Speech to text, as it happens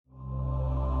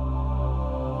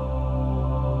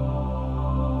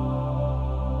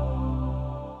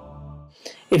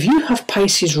If you have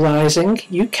Pisces rising,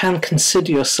 you can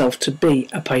consider yourself to be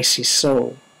a Pisces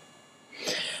soul.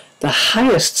 The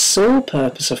highest soul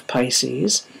purpose of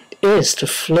Pisces is to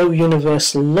flow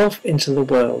universal love into the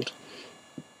world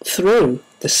through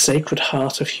the sacred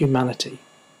heart of humanity.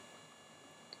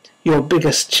 Your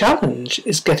biggest challenge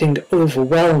is getting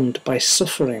overwhelmed by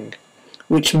suffering,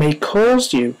 which may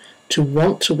cause you to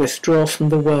want to withdraw from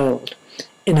the world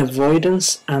in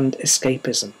avoidance and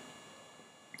escapism.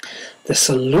 The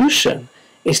solution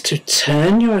is to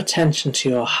turn your attention to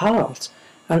your heart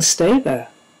and stay there.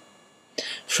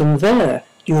 From there,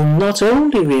 you'll not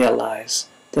only realize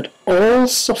that all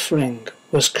suffering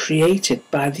was created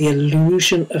by the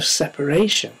illusion of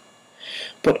separation,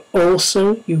 but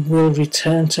also you will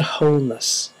return to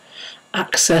wholeness,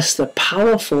 access the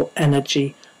powerful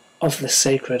energy of the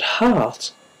Sacred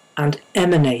Heart, and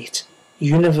emanate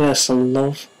universal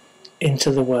love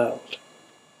into the world.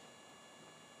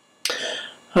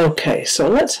 Okay, so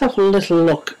let's have a little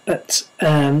look at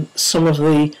some of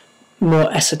the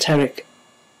more esoteric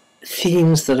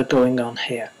themes that are going on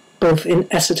here, both in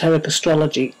esoteric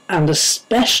astrology and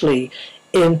especially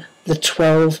in the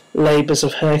 12 labours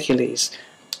of Hercules,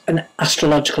 an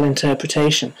astrological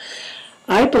interpretation.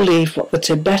 I believe what the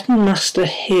Tibetan master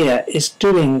here is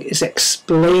doing is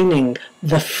explaining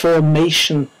the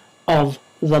formation of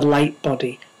the light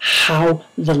body, how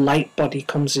the light body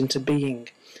comes into being.